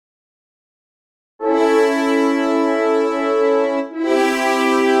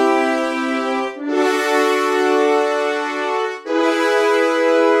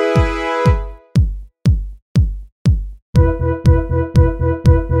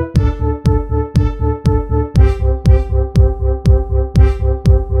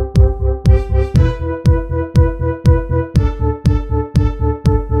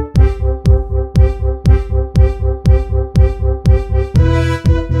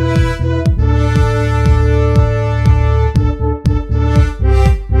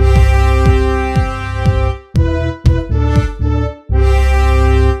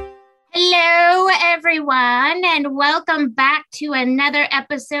another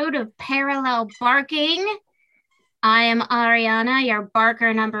episode of Parallel Barking. I am Ariana, your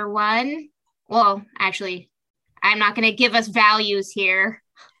barker number one. Well, actually, I'm not going to give us values here.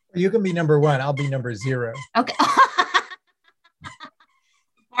 You can be number one. I'll be number 0. Okay.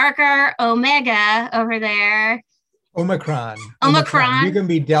 Barker Omega over there. Omicron. Omicron. You can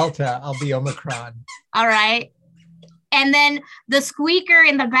be Delta. I'll be Omicron. All right. And then the squeaker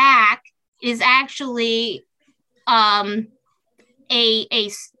in the back is actually an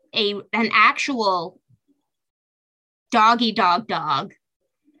actual doggy dog.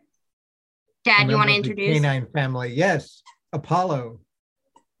 Dad, you want to introduce? Canine family. Yes. Apollo.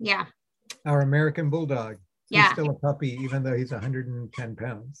 Yeah. Our American bulldog. Yeah. He's still a puppy, even though he's 110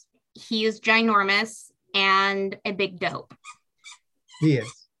 pounds. He is ginormous and a big dope. He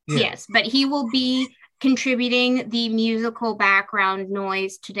is. Yes, but he will be contributing the musical background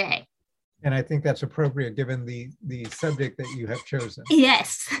noise today. And I think that's appropriate given the subject that you have chosen.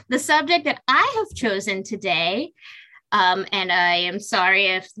 Yes, the subject that I have chosen today, and I am sorry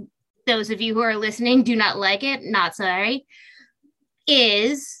if those of you who are listening do not like it, not sorry,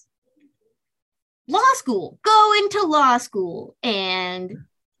 is law school, going to law school, and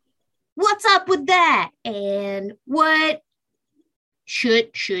what's up with that? And what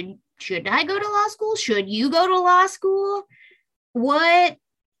should I go to law school? Should you go to law school? What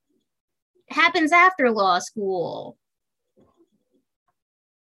happens after law school?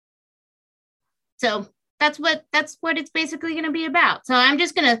 So that's what it's basically going to be about. So I'm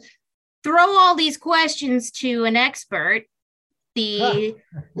just going to throw all these questions to an expert, the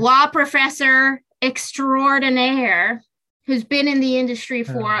law professor extraordinaire who's been in the industry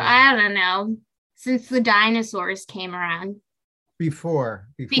for, I don't know, since the dinosaurs came around. Before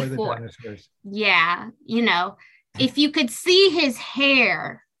the dinosaurs. Yeah, if you could see his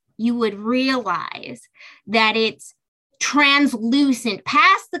hair, you would realize that it's translucent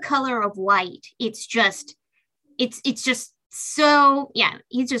past the color of white. It's just so, yeah,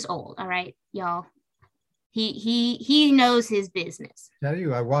 he's just old. All right, y'all. He knows his business. Tell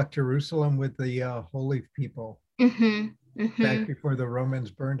you, I walked Jerusalem with the holy people back before the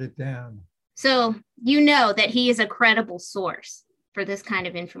Romans burned it down. So you know that he is a credible source for this kind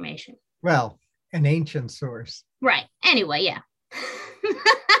of information. Well, an ancient source. Right. Anyway, yeah.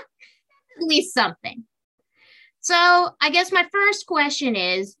 At least something. So I guess my first question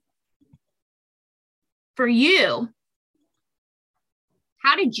is, for you,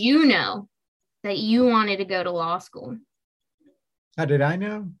 how did you know that you wanted to go to law school? How did I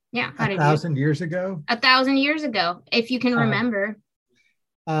know? Yeah. 1,000 years ago? 1,000 years ago, if you can remember.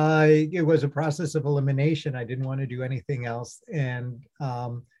 It was a process of elimination. I didn't want to do anything else. And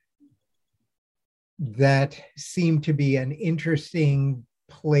that seemed to be an interesting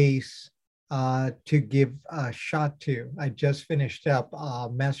place to give a shot to. I just finished up a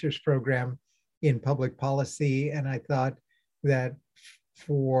master's program in public policy, and I thought that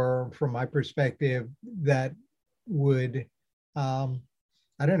from my perspective, that would,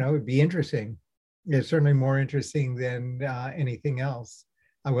 it'd be interesting. It's certainly more interesting than anything else.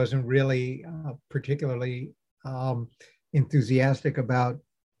 I wasn't really particularly enthusiastic about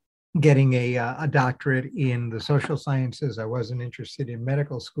getting a doctorate in the social sciences. I wasn't interested in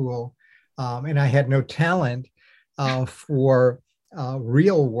medical school, and I had no talent for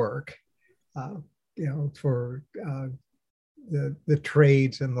real work, for the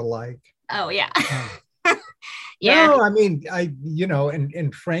trades and the like. Oh yeah. Yeah. No, I mean,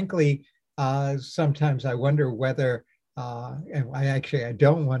 and frankly, sometimes I wonder whether, and I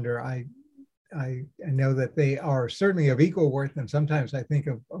don't wonder. I know that they are certainly of equal worth, and sometimes I think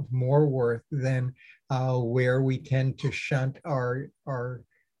of more worth than where we tend to shunt our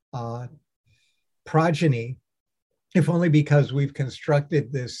progeny, if only because we've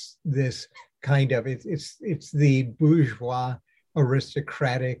constructed this kind of it's the bourgeois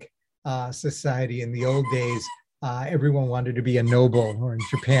aristocratic society. In the old days, everyone wanted to be a noble, or in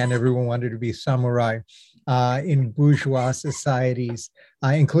Japan, everyone wanted to be samurai. In bourgeois societies,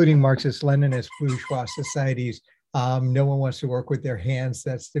 including Marxist-Leninist bourgeois societies, no one wants to work with their hands.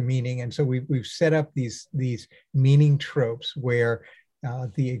 That's the meaning. And so we've set up these meaning tropes where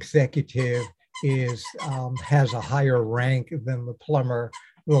the executive has a higher rank than the plumber,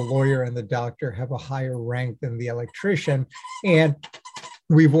 the lawyer and the doctor have a higher rank than the electrician. And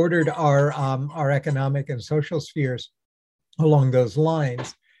we've ordered our economic and social spheres along those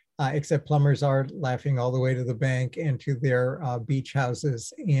lines, except plumbers are laughing all the way to the bank and to their beach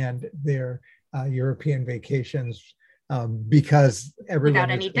houses and their European vacations because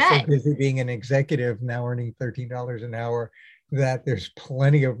everyone is so busy being an executive now earning $13 an hour that there's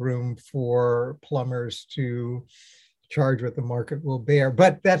plenty of room for plumbers to charge what the market will bear.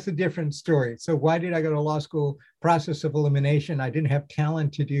 But that's a different story. So why did I go to law school? Process of elimination. I didn't have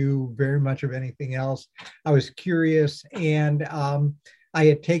talent to do very much of anything else. I was curious, and I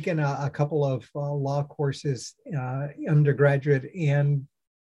had taken a couple of law courses undergraduate, and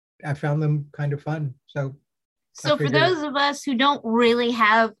I found them kind of fun. So for those of us who don't really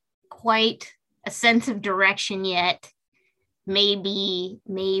have quite a sense of direction yet, maybe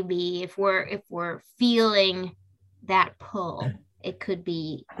if we're feeling that pull, it could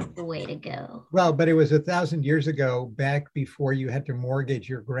be the way to go. Well, but it was 1,000 years ago, back before you had to mortgage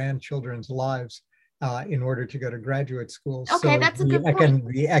your grandchildren's lives in order to go to graduate school. Okay, so that's a good point.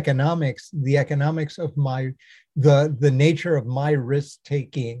 The economics of the nature of my risk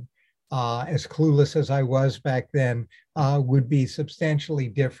taking, as clueless as I was back then, would be substantially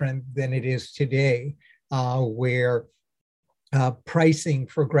different than it is today, where pricing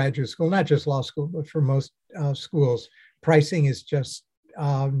for graduate school, not just law school, but for most schools, pricing is just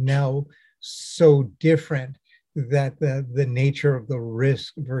now so different that the nature of the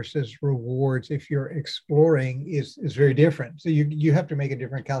risk versus rewards, if you're exploring, is very different. So you have to make a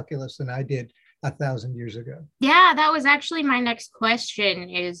different calculus than I did 1,000 years ago. Yeah, that was actually my next question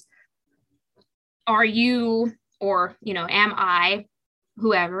is, are you, or, am I,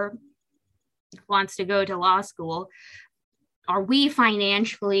 whoever wants to go to law school, are we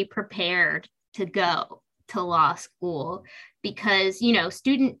financially prepared to go to law school? Because,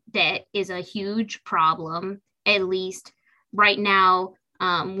 student debt is a huge problem, at least right now.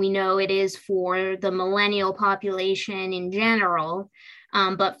 We know it is for the millennial population in general,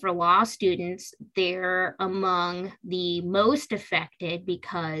 but for law students, they're among the most affected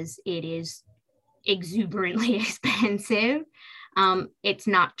because it is exuberantly expensive. It's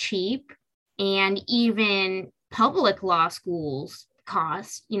not cheap. And even public law schools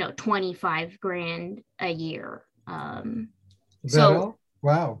cost, $25,000 a year. So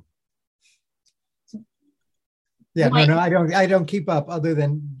wow. Yeah, no, I don't keep up, other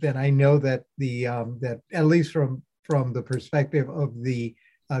than I know that that at least from the perspective of the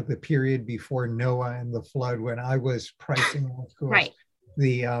period before Noah and the flood, when I was pricing law schools, right.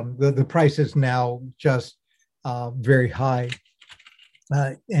 The price is now just very high,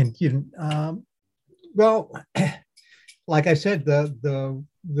 and well, like I said, the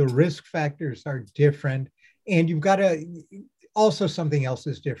risk factors are different, and you've got to also, something else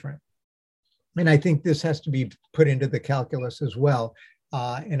is different, and I think this has to be put into the calculus as well.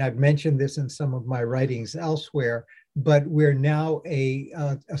 And I've mentioned this in some of my writings elsewhere, but we're now a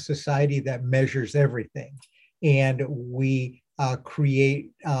society that measures everything, and we create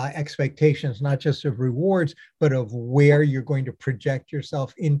expectations, not just of rewards, but of where you're going to project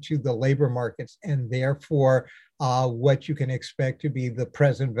yourself into the labor markets, and therefore what you can expect to be the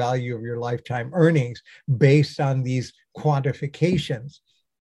present value of your lifetime earnings based on these quantifications.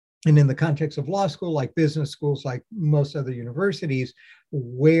 And in the context of law school, like business schools, like most other universities,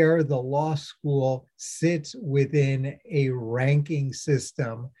 where the law school sits within a ranking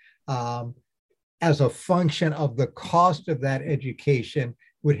system, as a function of the cost of that education,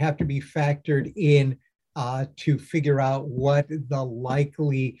 would have to be factored in to figure out what the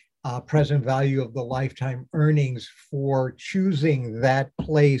likely present value of the lifetime earnings for choosing that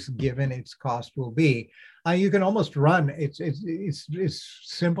place given its cost will be. You can almost run, it's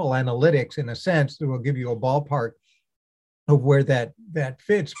simple analytics in a sense that will give you a ballpark of where that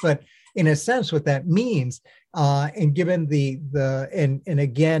fits. But in a sense, what that means, and given and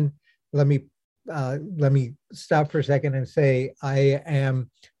again, let me stop for a second and say I am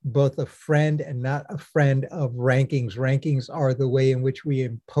both a friend and not a friend of rankings. Rankings are the way in which we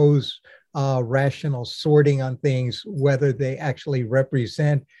impose rational sorting on things, whether they actually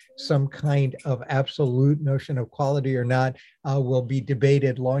represent some kind of absolute notion of quality or not, will be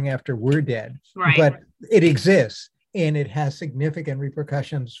debated long after we're dead. Right. But it exists, and it has significant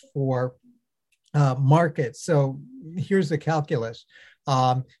repercussions for markets. So here's the calculus.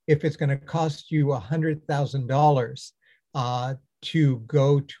 If it's going to cost you $100,000 to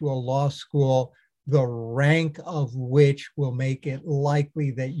go to a law school, the rank of which will make it likely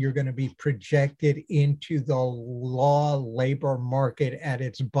that you're going to be projected into the law labor market at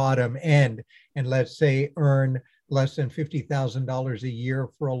its bottom end, and let's say earn less than $50,000 a year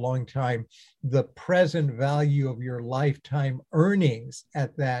for a long time, the present value of your lifetime earnings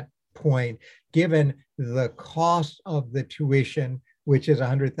at that point, given the cost of the tuition, which is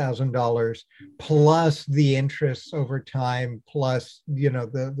 $100,000, plus the interest over time, plus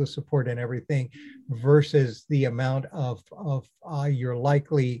the support and everything, versus the amount of your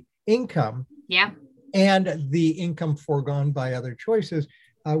likely income, yeah, and the income foregone by other choices,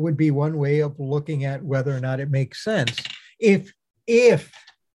 would be one way of looking at whether or not it makes sense. If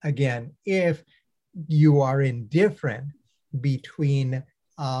again, if you are indifferent between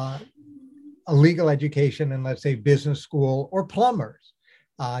a legal education and, let's say, business school or plumbers,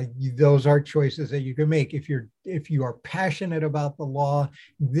 those are choices that you can make. If you are passionate about the law,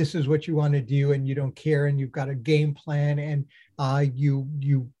 this is what you want to do, and you don't care, and you've got a game plan, and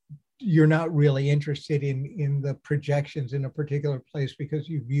you're not really interested in the projections in a particular place because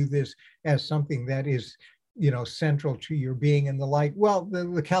you view this as something that is, central to your being and the like. Well,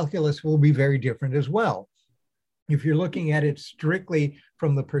 the calculus will be very different as well. If you're looking at it strictly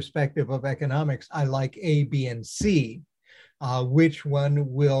from the perspective of economics, I like A, B, and C. Which one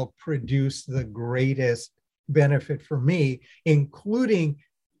will produce the greatest benefit for me, including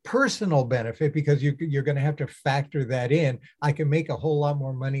personal benefit, because you're going to have to factor that in. I can make a whole lot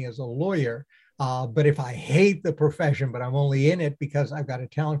more money as a lawyer, but if I hate the profession, but I'm only in it because I've got a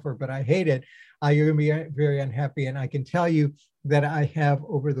talent for it, but I hate it, you're going to be very unhappy. And I can tell you that I have,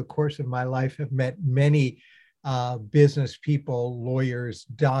 over the course of my life, have met many business people, lawyers,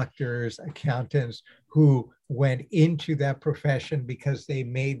 doctors, accountants who went into that profession because they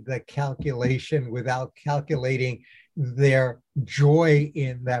made the calculation without calculating their joy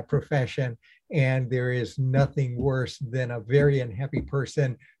in that profession. And there is nothing worse than a very unhappy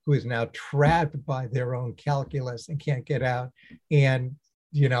person who is now trapped by their own calculus and can't get out. And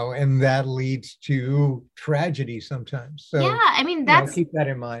and that leads to tragedy sometimes. So yeah, I mean, that's keep that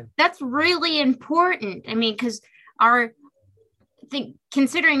in mind. That's really important. I mean, because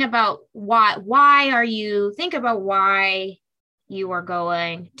considering about why you are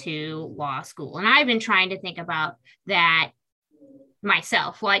going to law school. And I've been trying to think about that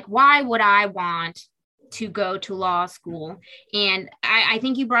myself. Like, why would I want to go to law school? And I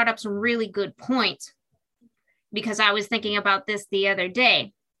think you brought up some really good points, because I was thinking about this the other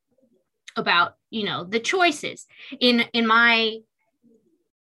day about, the choices in my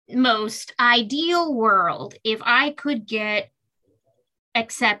most ideal world. If I could get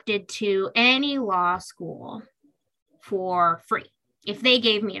accepted to any law school for free, if they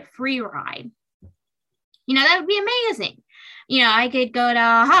gave me a free ride, that would be amazing. I could go to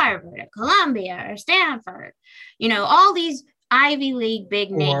Harvard or Columbia or Stanford, all these Ivy League big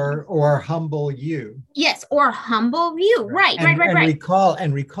names. Or humble you. Yes, or humble you. Right.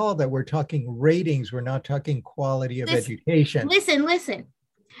 And recall that we're talking ratings. We're not talking quality of education. Listen.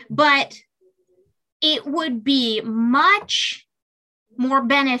 But it would be much more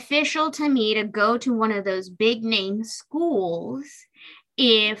beneficial to me to go to one of those big name schools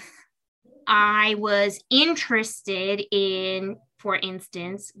if I was interested in, for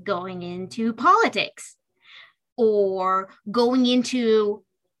instance, going into politics or going into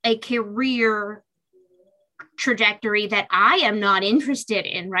a career trajectory that I am not interested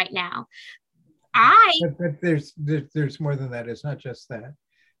in right now. But there's more than that. It's not just that.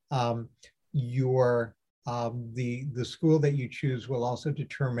 The school that you choose will also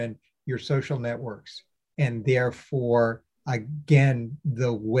determine your social networks, and therefore, again,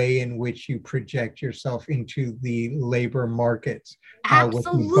 the way in which you project yourself into the labor markets.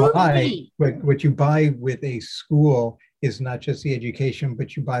 Absolutely. What you buy with a school is not just the education,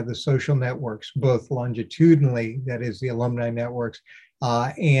 but you buy the social networks, both longitudinally, that is the alumni networks,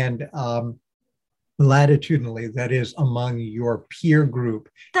 and latitudinally, that is among your peer group.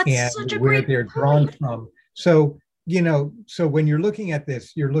 That's and such a where great they're point. drawn from. So when you're looking at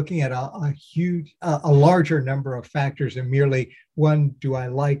this, you're looking at a larger number of factors than merely one, do I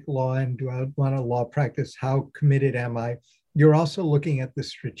like law and do I want a law practice? How committed am I? You're also looking at this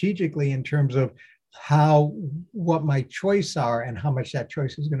strategically in terms of what my choices are and how much that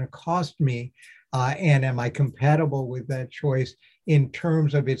choice is going to cost me. And am I compatible with that choice in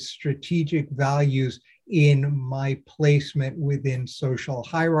terms of its strategic values in my placement within social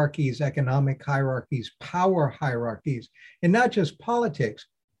hierarchies, economic hierarchies, power hierarchies, and not just politics.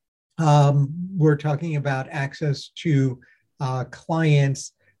 We're talking about access to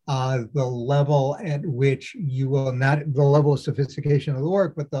clients, the level at which you will not, the level of sophistication of the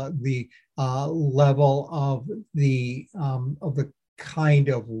work, but the level of the kind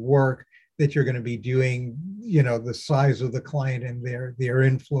of work that you're going to be doing, the size of the client and their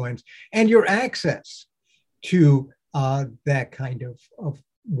influence, and your access to that kind of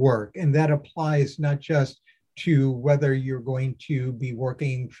work. And that applies not just to whether you're going to be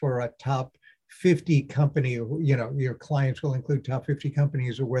working for a top 50 company, your clients will include top 50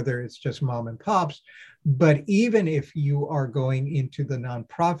 companies, or whether it's just mom and pops. But even if you are going into the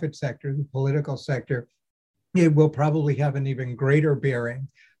nonprofit sector, the political sector, it will probably have an even greater bearing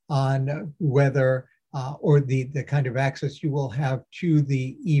on whether or the kind of access you will have to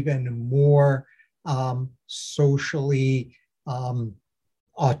the even more socially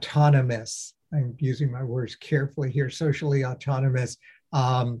autonomous, I'm using my words carefully here, socially autonomous,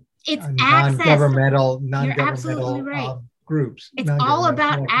 it's access. You're absolutely right. Groups. It's all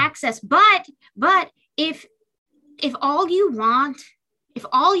about access. But if all you want, if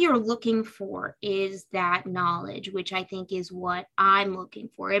all you're looking for is that knowledge, which I think is what I'm looking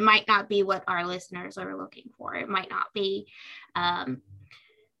for, it might not be what our listeners are looking for. It might not be,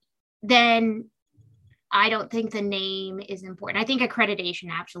 then I don't think the name is important. I think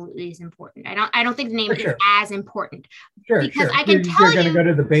accreditation absolutely is important. I don't think the name is as important. Because I can tell you're going to go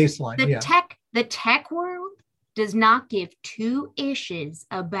to the baseline. The tech world does not give two issues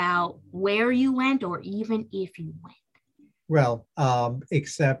about where you went or even if you went. Well,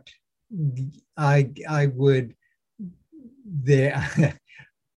 except I would there.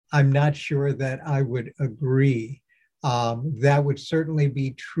 I'm not sure that I would agree. That would certainly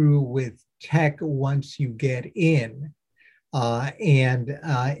be true with tech once you get in, but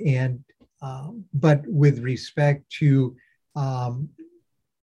with respect to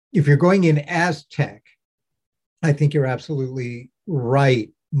if you're going in as tech, I think you're absolutely right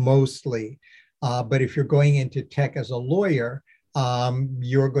mostly. But if you're going into tech as a lawyer,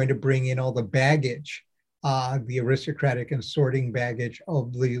 you're going to bring in all the baggage, the aristocratic and sorting baggage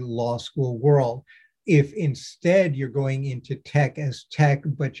of the law school world. If instead you're going into tech as tech,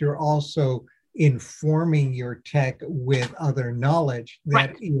 but you're also informing your tech with other knowledge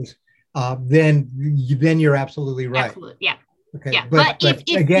that is, then you're absolutely right. Absolutely, yeah. Okay, yeah. But if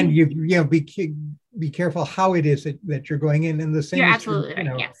again, you know, be careful how it is that you're going in the same. You're absolutely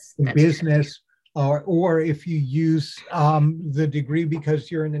right. Yes, in business. Or if you use the degree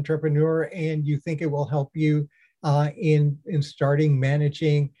because you're an entrepreneur and you think it will help you in starting,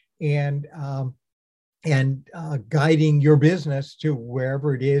 managing, and guiding your business to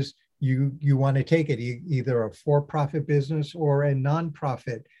wherever it is you want to take it, either a for-profit business or a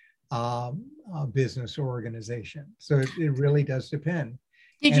non-profit business or organization. So it really does depend.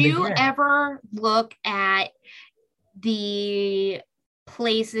 Did you ever look at the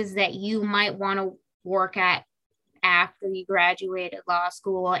places that you might want to work at after you graduated law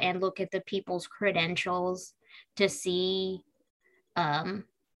school and look at the people's credentials to see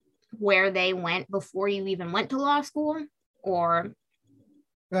where they went before you even went to law school? Or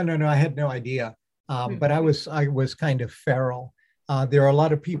no, I had no idea. But I was kind of feral. There are a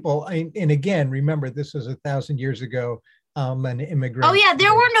lot of people, and again, remember, this is 1,000 years ago. An immigrant. Oh yeah,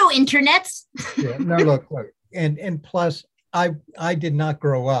 there were no internets. Yeah, no, look, and plus, I did not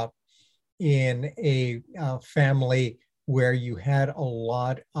grow up in a family where you had a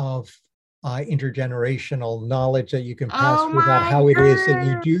lot of intergenerational knowledge that you can pass about how it is that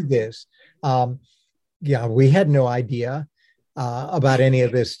you do this. Yeah, we had no idea about any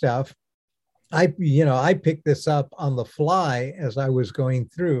of this stuff. I picked this up on the fly as I was going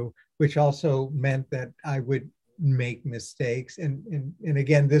through, which also meant that I would make mistakes. And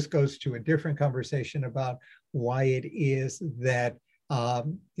again, this goes to a different conversation about why it is that,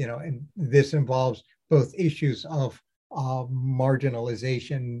 and this involves both issues of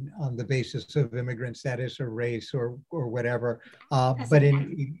marginalization on the basis of immigrant status or race or whatever,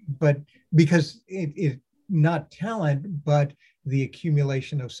 but because it not talent, but the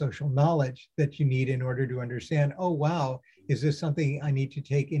accumulation of social knowledge that you need in order to understand, oh, wow, is this something I need to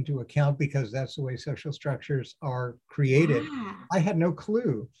take into account because that's the way social structures are created? I had no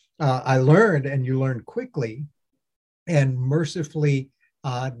clue. I learned, and you learn quickly, and mercifully,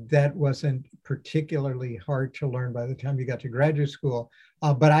 that wasn't particularly hard to learn by the time you got to graduate school.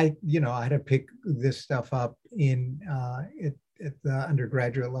 But I had to pick this stuff up at the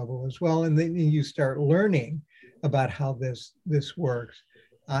undergraduate level as well. And then you start learning about how this works.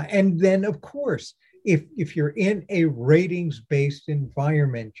 And then, of course, if you're in a ratings-based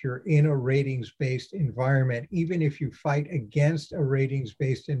environment, you're in a ratings-based environment. Even if you fight against a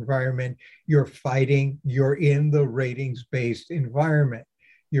ratings-based environment, you're in the ratings-based environment.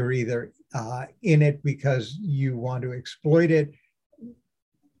 You're either in it because you want to exploit it,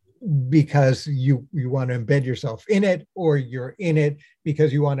 because you want to embed yourself in it, or you're in it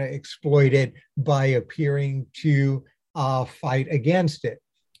because you want to exploit it by appearing to fight against it.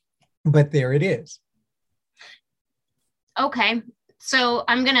 But there it is. Okay, so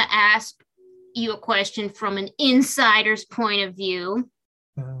I'm going to ask you a question from an insider's point of view.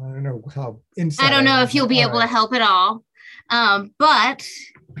 I don't know how I don't know if you'll be able to help at all. But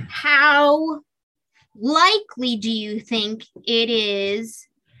how likely do you think it is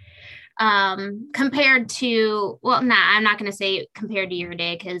compared to, well, I'm not going to say compared to your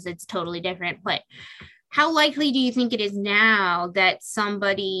day because it's totally different, but how likely do you think it is now that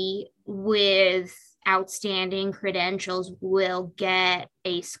somebody with outstanding credentials will get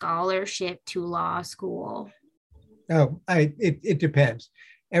a scholarship to law school? Oh, it depends.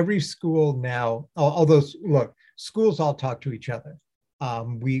 Every school now, although look, schools all talk to each other.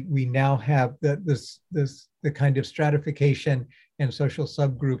 We now have the kind of stratification and social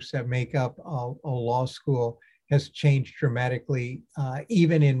subgroups that make up a law school has changed dramatically,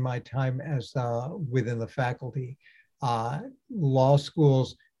 even in my time as within the faculty. Law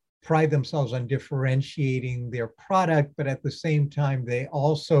schools pride themselves on differentiating their product, but at the same time, they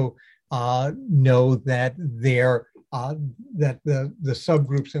also know that that the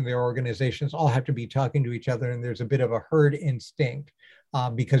subgroups in their organizations all have to be talking to each other, and there's a bit of a herd instinct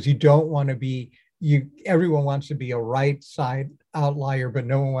because you don't want to be everyone wants to be a right side outlier, but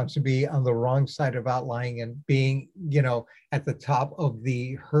no one wants to be on the wrong side of outlying, and being, at the top of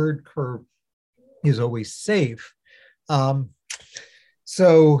the herd curve is always safe.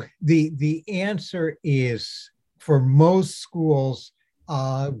 So the answer is, for most schools,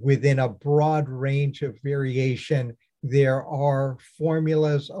 within a broad range of variation, there are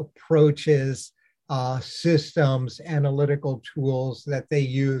formulas, approaches, systems, analytical tools that they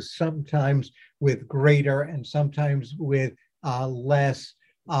use, sometimes with greater and sometimes with less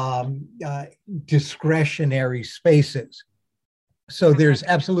discretionary spaces. So there's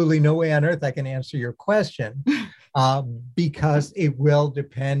absolutely no way on earth I can answer your question because it will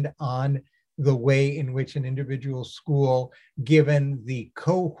depend on the way in which an individual school, given the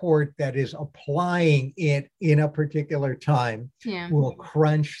cohort that is applying it in a particular time, will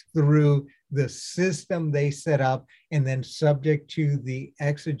crunch through the system they set up, and then subject to the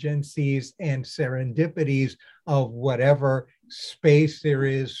exigencies and serendipities of whatever space there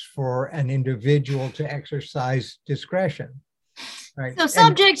is for an individual to exercise discretion. Right. So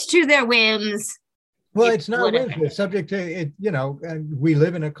subject to their whims. Well, it's not whims, it's subject to it. We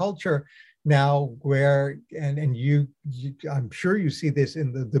live in a culture now where, and you I'm sure you see this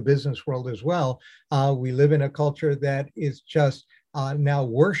in the business world as well. We live in a culture that is just now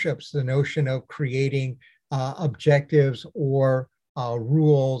worships the notion of creating objectives or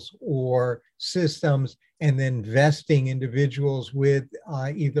rules or systems, and then vesting individuals with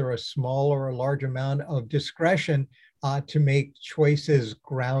either a small or a large amount of discretion to make choices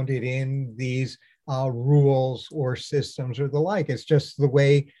grounded in these rules or systems or the like. It's just the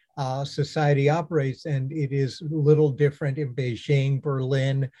way society operates, and it is a little different in Beijing,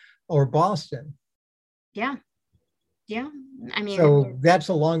 Berlin, or Boston. Yeah. I mean, so that's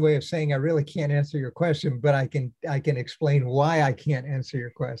a long way of saying I really can't answer your question, but I can explain why I can't answer your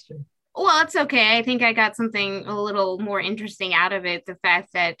question. Well, it's okay. I think I got something a little more interesting out of it. The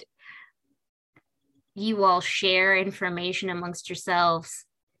fact that you all share information amongst yourselves.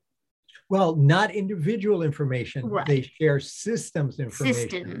 Well, not individual information. Right. They share systems information.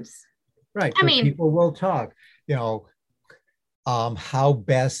 Systems. Right. So people will talk, how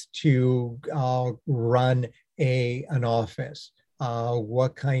best to run an office,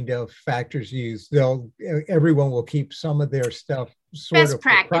 what kind of factors used. Everyone will keep some of their stuff sort of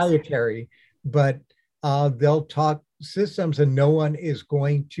proprietary, but they'll talk systems, and no one is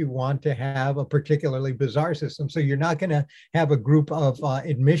going to want to have a particularly bizarre system. So you're not going to have a group of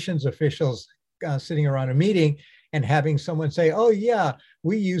admissions officials sitting around a meeting and having someone say, oh yeah,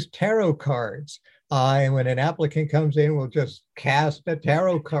 we use tarot cards. And when an applicant comes in, we'll just cast a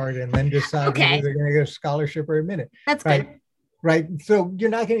tarot card and then decide whether they're going to get a scholarship or admit it. That's right. Good. Right. So you're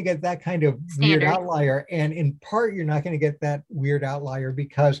not going to get that kind of Standard. Weird outlier. And in part, you're not going to get that weird outlier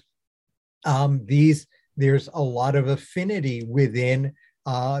because there's a lot of affinity within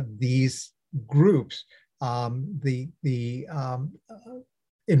these groups. The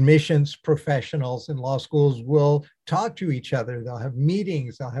admissions professionals in law schools will talk to each other. They'll have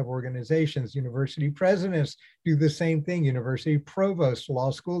meetings, they'll have organizations. University presidents do the same thing. University provosts, law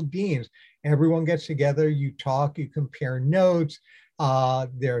school deans. Everyone gets together, you talk, you compare notes.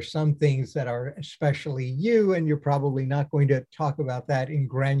 There are some things that are especially you, and you're probably not going to talk about that in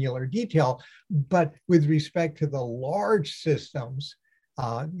granular detail. But with respect to the large systems,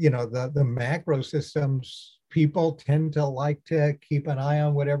 the macro systems, people tend to like to keep an eye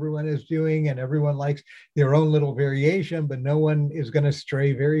on what everyone is doing, and everyone likes their own little variation, but no one is going to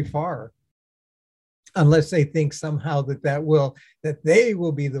stray very far unless they think somehow that they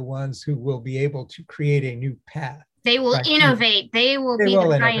will be the ones who will be able to create a new path. They will innovate. They will be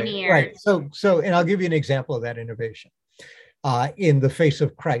the pioneers. Right. So, and I'll give you an example of that innovation in the face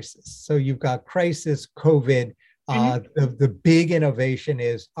of crisis. So you've got crisis, COVID, The big innovation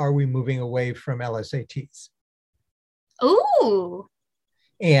is, are we moving away from LSATs? Ooh.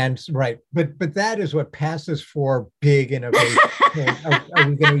 And right, but that is what passes for big innovation. Are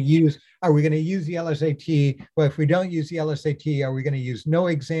we going to use the LSAT? Well, if we don't use the LSAT, are we going to use no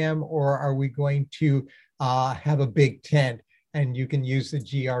exam, or are we going to have a big tent and you can use the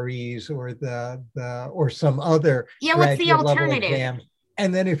GREs or the or some other what's the graduate level alternative? exams?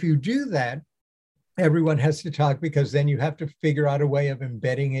 And then if you do that, everyone has to talk, because then you have to figure out a way of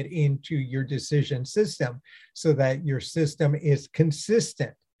embedding it into your decision system so that your system is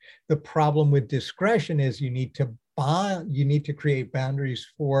consistent. The problem with discretion is you need to create boundaries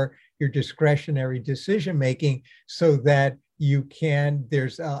for your discretionary decision making so that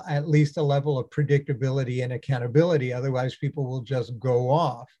there's at least a level of predictability and accountability. Otherwise, people will just go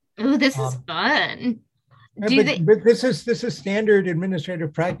off. Oh, this is fun. But this is standard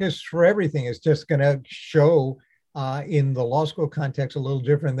administrative practice for everything. It's just going to show in the law school context a little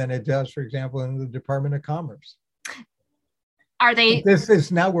different than it does, for example, in the Department of Commerce. Are they? This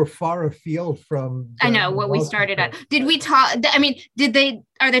is now we're far afield from. I know what we started at. Did we talk? I mean,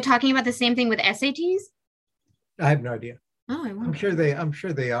 are they talking about the same thing with SATs? I have no idea. Oh, I'm sure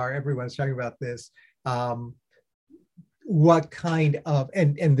they are. Everyone's talking about this. What kind of,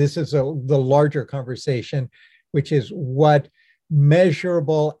 and this is the larger conversation, which is what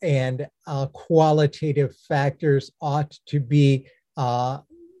measurable and qualitative factors ought to be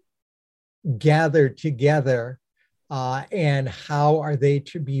gathered together, and how are they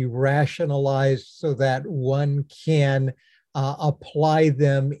to be rationalized so that one can apply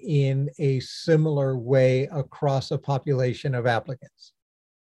them in a similar way across a population of applicants,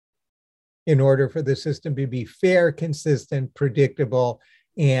 in order for the system to be fair, consistent, predictable,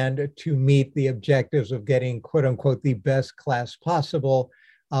 and to meet the objectives of getting, quote unquote, the best class possible,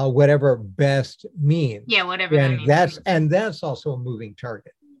 whatever best means. Yeah, whatever and that means. That's also a moving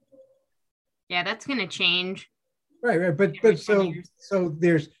target. Yeah, that's going to change. Right. But so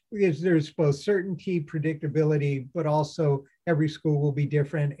there's both certainty, predictability, but also every school will be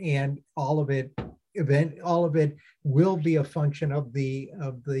different, and all of it will be a function of the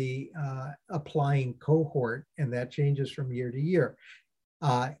applying cohort, and that changes from year to year,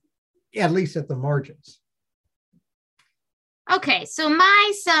 at least at the margins. Okay, so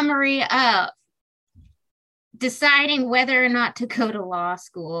my summary of deciding whether or not to go to law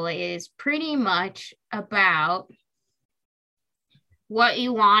school is pretty much about what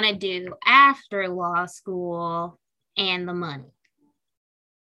you want to do after law school and the money.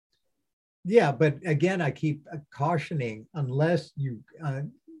 Yeah, but again, I keep cautioning, unless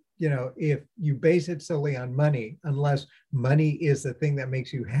if you base it solely on money, unless money is the thing that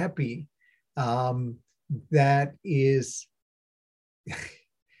makes you happy, that is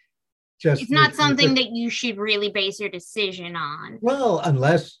just... It's not something that you should really base your decision on. Well,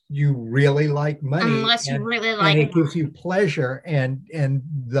 unless you really like money. And it gives you pleasure, and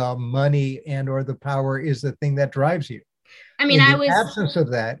the money and or the power is the thing that drives you. I mean, in the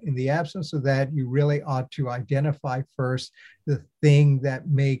absence of that, you really ought to identify first the thing that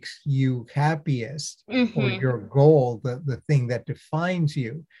makes you happiest, mm-hmm. or your goal, the thing that defines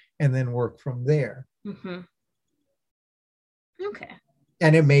you, and then work from there. Mm-hmm. Okay.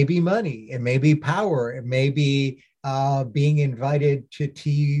 And it may be money, it may be power, it may be being invited to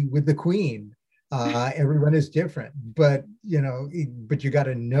tea with the queen. Everyone is different, but you got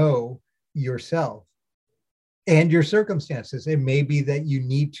to know yourself and your circumstances. It may be that you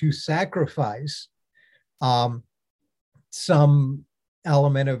need to sacrifice some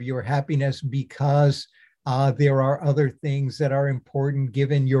element of your happiness because there are other things that are important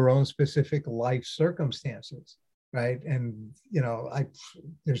given your own specific life circumstances, right? And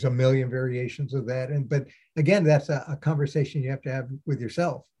there's a million variations of that. But again, that's a conversation you have to have with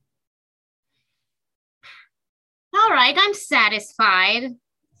yourself. All right, I'm satisfied.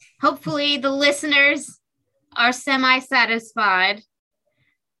 Hopefully the listeners are semi-satisfied.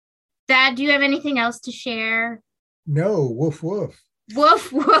 Dad, do you have anything else to share? No, woof, woof.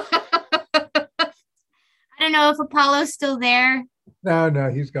 Woof, woof. I don't know if Apollo's still there.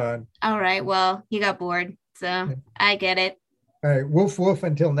 No, he's gone. All right, well, he got bored, so I get it. All right, woof, woof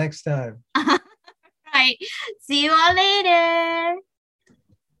until next time. All right, see you all later.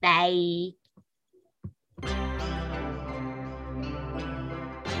 Bye.